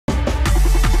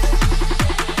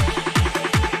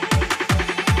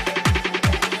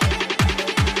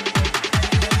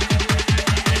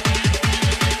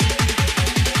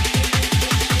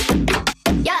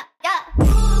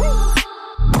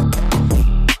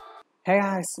Hey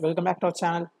guys, welcome back to our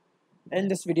channel. In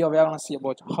this video, we are going to see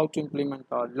about how to implement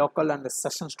local and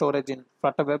session storage in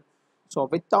Flutter Web. So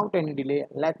without any delay,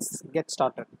 let's get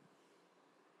started.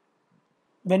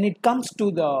 When it comes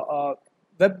to the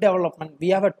web development, we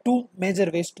have two major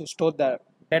ways to store the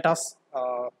data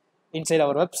inside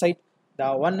our website.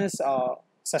 The one is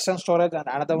session storage and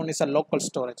another one is a local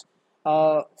storage.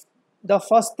 Uh, the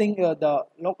first thing, the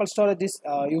local storage is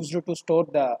used to store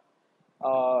the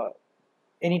uh,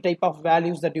 any type of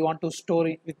values that you want to store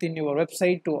within your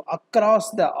website to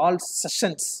across the all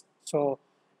sessions. So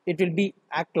it will be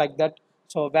act like that.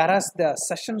 So whereas the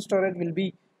session storage will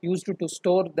be used to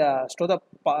store the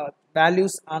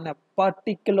values on a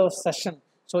particular session,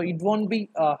 so it won't be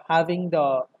having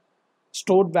the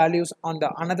stored values on the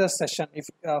another session. If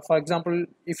for example,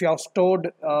 if you have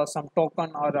stored some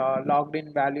token or logged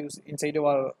in values inside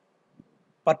your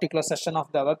particular session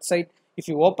of the website, if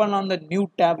you open on the new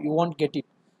tab you won't get it.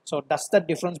 So that's the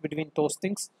difference between those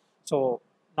things. So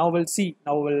now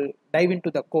we'll dive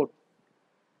into the code.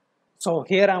 So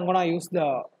here I'm gonna use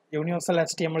the universal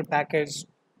HTML package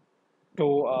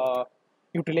to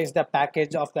utilize the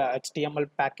package of the HTML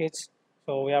package.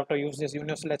 So we have to use this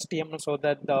universal HTML so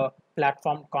that the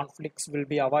platform conflicts will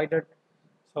be avoided.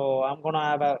 So I'm gonna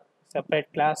have a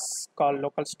separate class called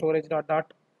local storage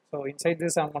dot. So inside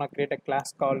this I'm gonna create a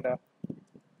class called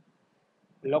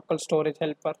local storage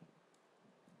helper.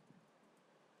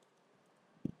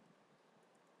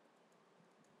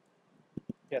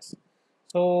 Yes.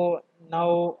 So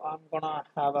now I'm gonna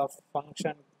have a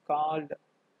function called,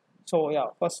 so yeah,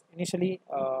 first initially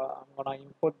I'm gonna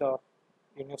import the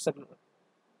universal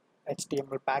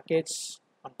HTML package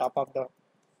on top of the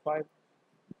file.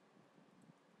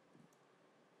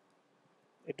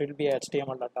 It will be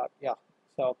HTML dot. Yeah.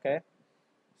 So okay.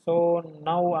 So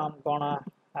now I'm gonna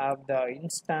have the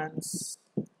instance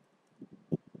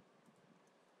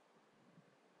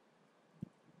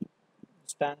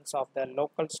of the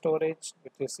local storage,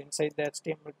 which is inside the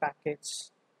HTML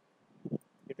package.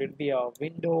 It will be a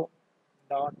window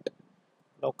dot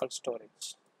local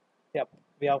storage. Yep,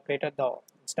 we have created the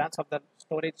instance of the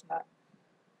storage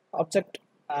object,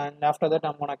 and after that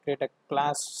I'm gonna create a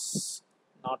class,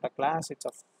 not a class, it's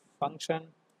a function,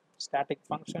 static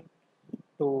function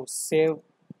to save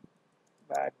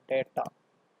that data,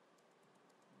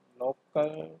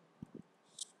 local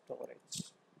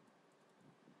storage.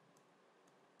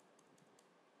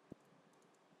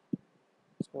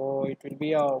 So it will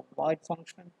be a void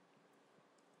function,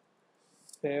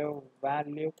 save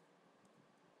value.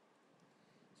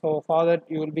 So for that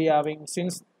you will be having,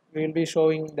 since we will be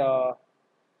showing the,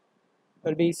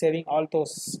 we'll be saving all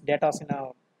those data in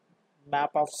a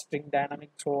map of string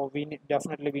dynamic, so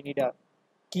definitely we need a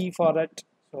key for it.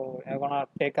 So I'm gonna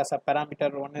take as a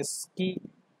parameter, one is key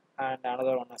and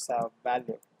another one is a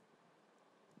value.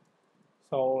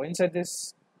 So inside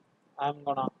this I'm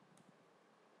gonna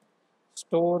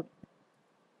store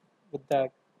with the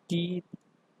key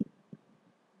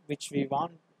which we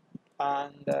want,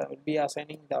 and we'll be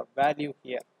assigning the value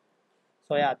here.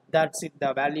 So yeah, that's it,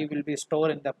 the value will be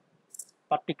stored in the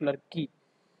particular key.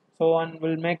 So and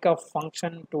we'll make a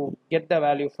function to get the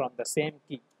value from the same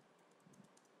key.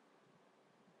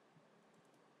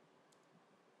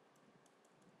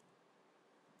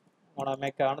 I'm gonna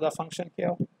make another function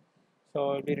here.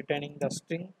 So I'll be returning the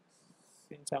string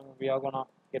since we are gonna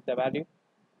get the value.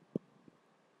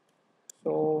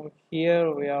 So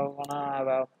here we are gonna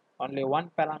have only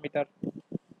one parameter.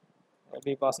 I'll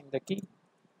be passing the key.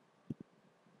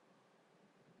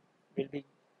 We'll be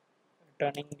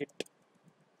returning it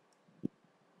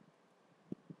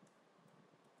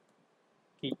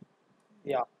key.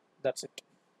 Yeah, that's it.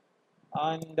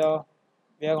 And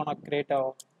we are gonna create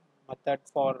a method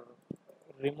for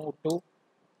remove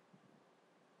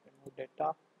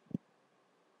data.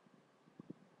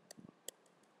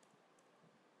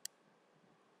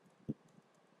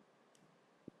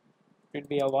 It will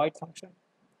be a void function.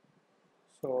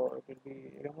 So it will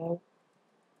be remove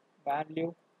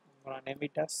value. I'm gonna name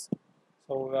it as.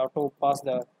 So we have to pass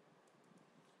the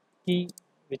key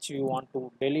which you want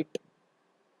to delete.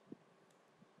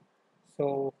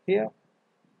 So here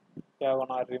we are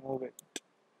gonna remove it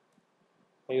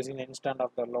using the instant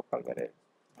of the local variable.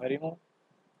 Remove,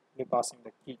 be passing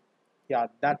the key. Yeah,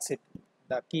 that's it.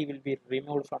 The key will be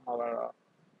removed from our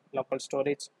local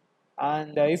storage.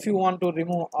 And if you want to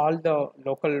remove all the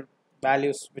local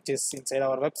values which is inside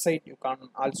our website, you can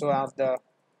also have the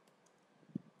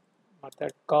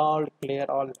method called clear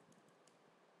all.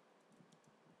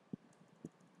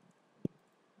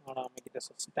 I'm gonna make it as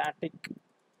a static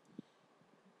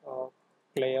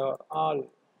clear all.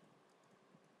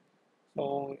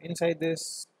 So inside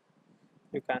this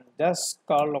you can just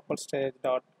call local storage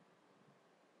dot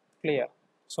clear.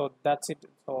 So that's it.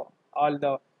 So all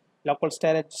the local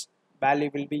storage value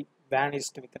will be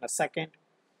vanished within a second,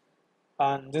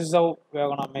 and this is how we are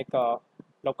gonna make a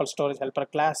local storage helper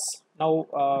class.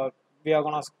 Now we are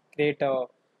gonna create a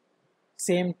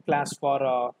same class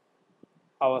for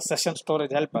our session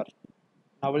storage helper.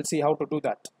 Now we'll see how to do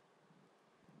that.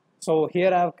 So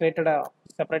here I have created a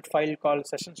separate file called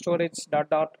session storage dot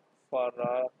dot for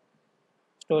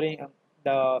storing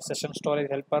the session storage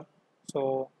helper.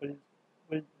 So we'll,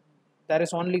 there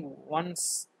is only one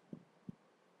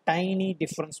tiny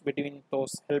difference between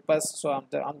those helpers. So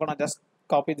I'm gonna just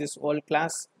copy this whole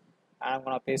class and I'm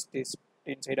gonna paste this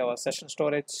inside our session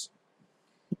storage.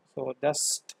 So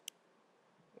just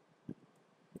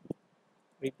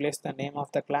replace the name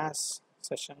of the class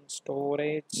session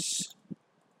storage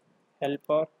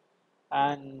helper,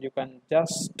 and you can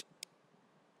just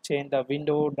change the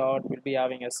window dot will be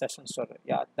having a session storage.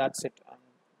 Yeah, that's it. And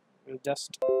we'll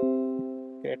just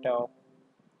create a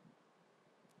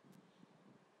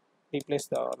replace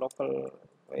the local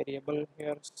variable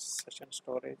here session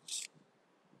storage.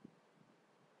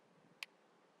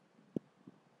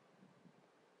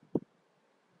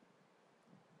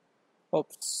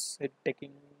 Oops, it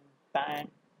taking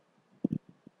time.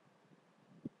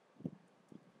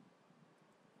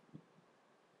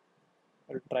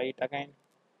 We'll try it again.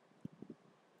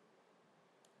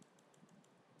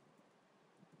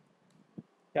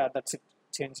 Yeah, that's it.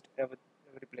 Changed every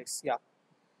place. Yeah.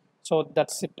 So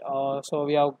that's it. So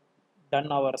we have done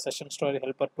our session storage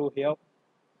helper 2 here.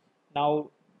 Now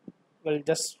we'll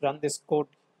just run this code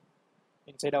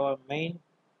inside our main.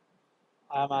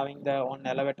 I'm having the one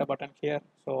elevator button here.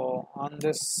 So on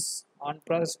this on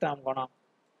pressed, I'm gonna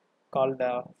call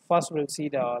the first. We'll see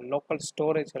the local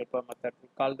storage helper method. We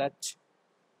call that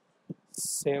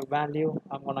save value.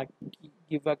 I'm gonna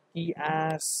give a key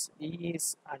as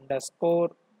is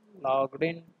underscore logged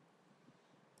in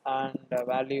and the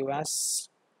value as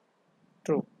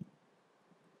true.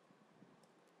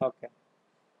 Okay,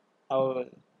 now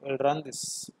we'll run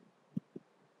this.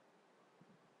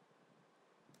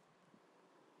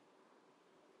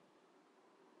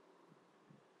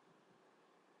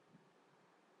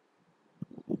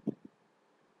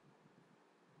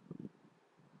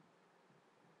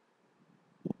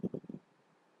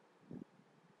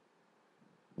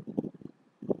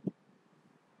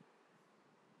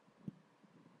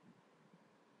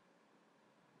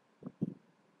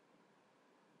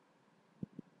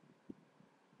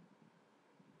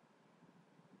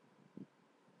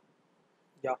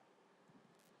 Yeah,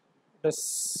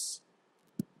 this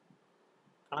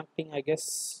connecting, I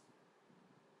guess.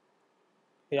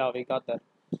 Yeah, we got that.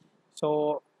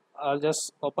 So I'll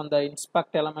just open the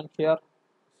inspect element here.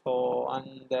 So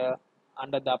under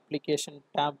the application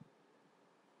tab,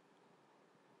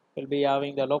 we'll be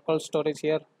having the local storage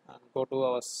here and go to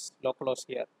our local host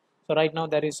here. So right now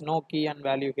there is no key and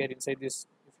value here inside this.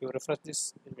 If you refresh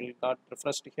this, it will got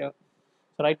refreshed here.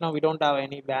 So right now we don't have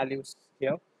any values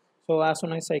here. So as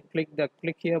soon as I click the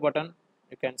click here button,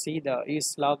 you can see the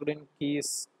is logged in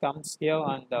keys comes here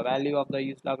and the value of the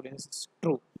is logged in is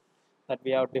true that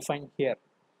we have defined here.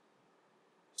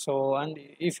 So and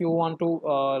if you want to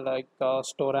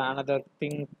store another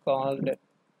thing called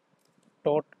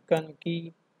token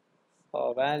key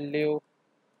value,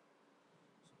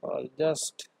 I'll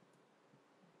just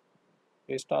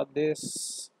restart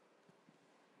this.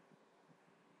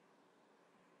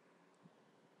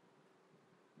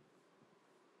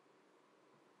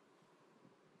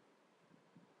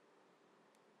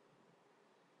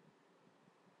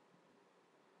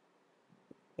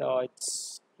 Yeah,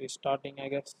 it's restarting, I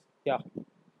guess. Yeah,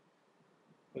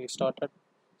 restarted.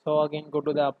 So again go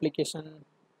to the application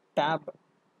tab.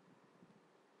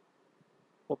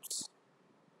 Oops,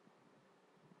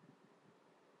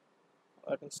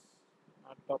 it is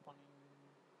not opening.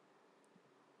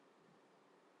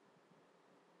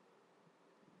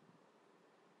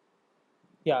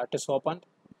 Yeah, it is opened.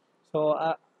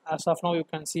 So as of now you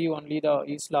can see only the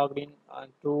is logged in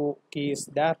and true key is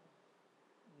there.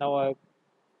 Now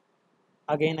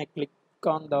again I click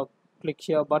on the click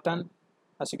here button.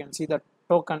 As you can see the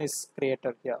token is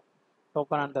created here,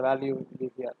 token and the value will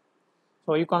be here.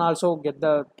 So you can also get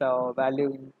the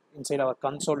value inside our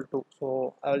console too.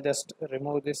 So I will just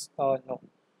remove this. No,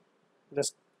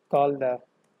 just call the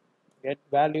get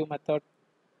value method,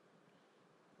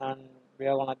 and we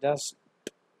are gonna just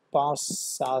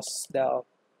pass as the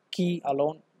key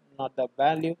alone, not the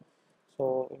value.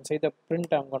 So inside the print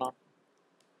I'm gonna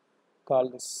call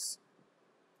this.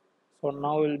 So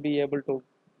now we'll be able to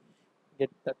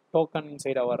get the token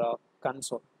inside our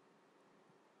console.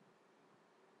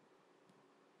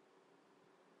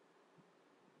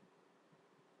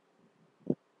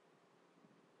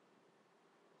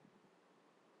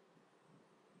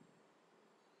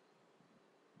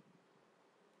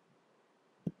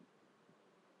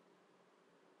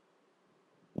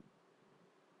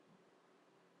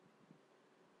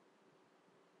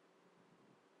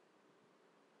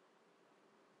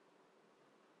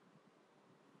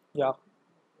 Yeah,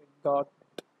 it got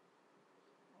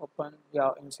open.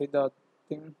 Yeah, inside the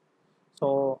thing.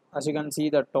 So as you can see,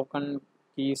 the token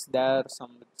key is there,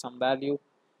 some value.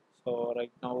 So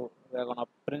right now we are gonna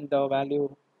print the value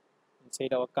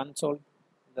inside our console.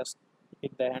 Just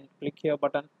hit the hand click here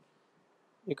button.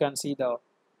 You can see the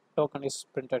token is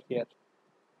printed here.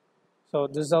 So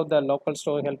this is how the local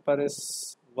store helper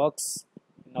is works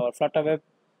in our Flutter web.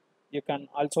 You can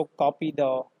also copy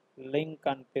the link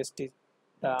and paste it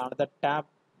the another tab.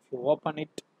 If you open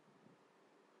it,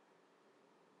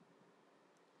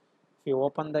 if you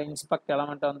open the inspect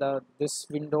element on the this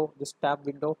window, this tab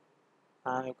window,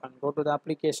 and you can go to the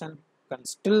application, you can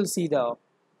still see the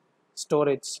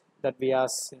storage that we have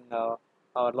in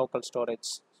our local storage.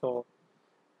 So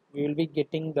we will be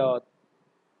getting the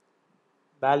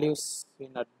values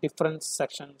in a different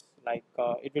sections, like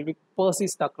it will be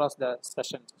persist across the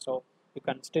sessions. So you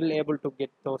can still able to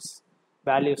get those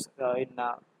values in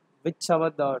whichever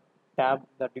the tab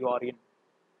that you are in.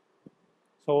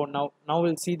 So now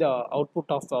we'll see the output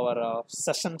of our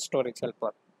session storage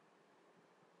helper.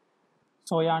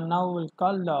 So yeah, now we'll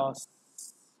call the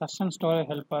session storage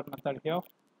helper method here.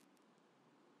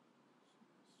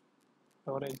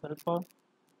 Storage helper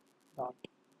dot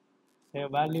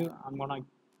save value. I'm gonna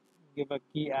give a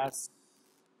key as,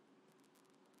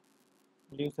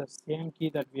 use the same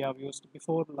key that we have used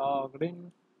before, logged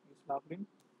in, is logged in.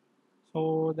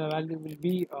 So the value will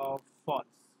be false.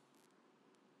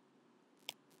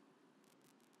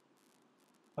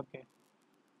 Okay,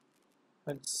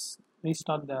 let's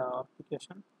restart the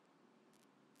application.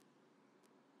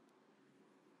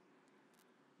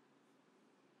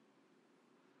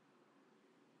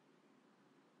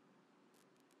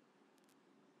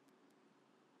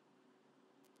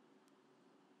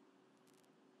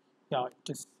 Yeah, it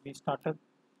is restarted.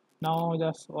 Now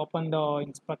just open the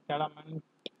inspect element,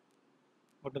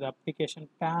 go to the application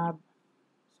tab.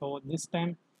 So this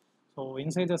time, so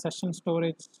inside the session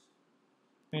storage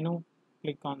menu,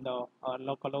 click on the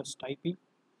localhost IP.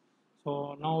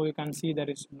 So now you can see there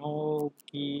is no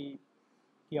key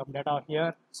of data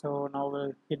here. So now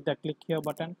we'll hit the click here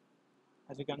button.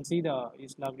 As you can see, the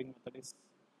is logged in method is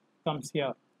comes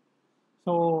here.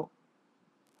 So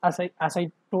as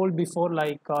I told before,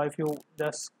 like if you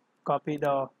just copy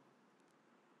the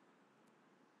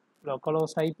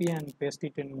localhost IP and paste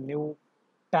it in new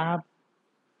tab,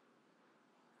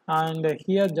 and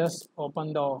here just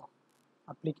open the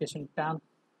application tab.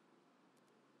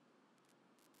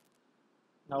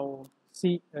 Now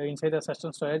see inside the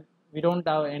session storage, we don't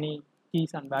have any keys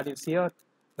and values here,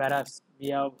 whereas we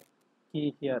have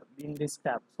key here in this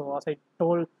tab. So as I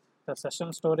told, the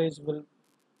session storage will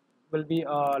be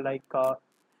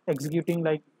executing,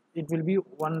 like it will be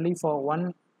only for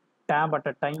one tab at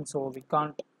a time, so we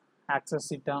can't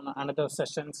access it on another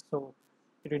sessions. So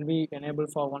it will be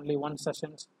enabled for only one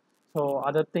sessions. So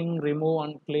other thing, remove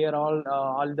and clear all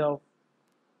the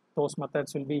those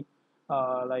methods will be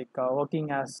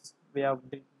working as we have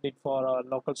did for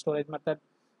local storage method.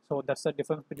 So that's the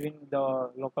difference between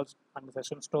the local and the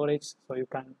session storage. So you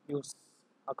can use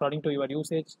according to your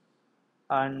usage.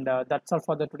 And that's all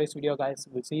for the today's video, guys.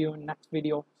 We'll see you in next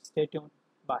video. Stay tuned.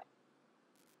 Bye.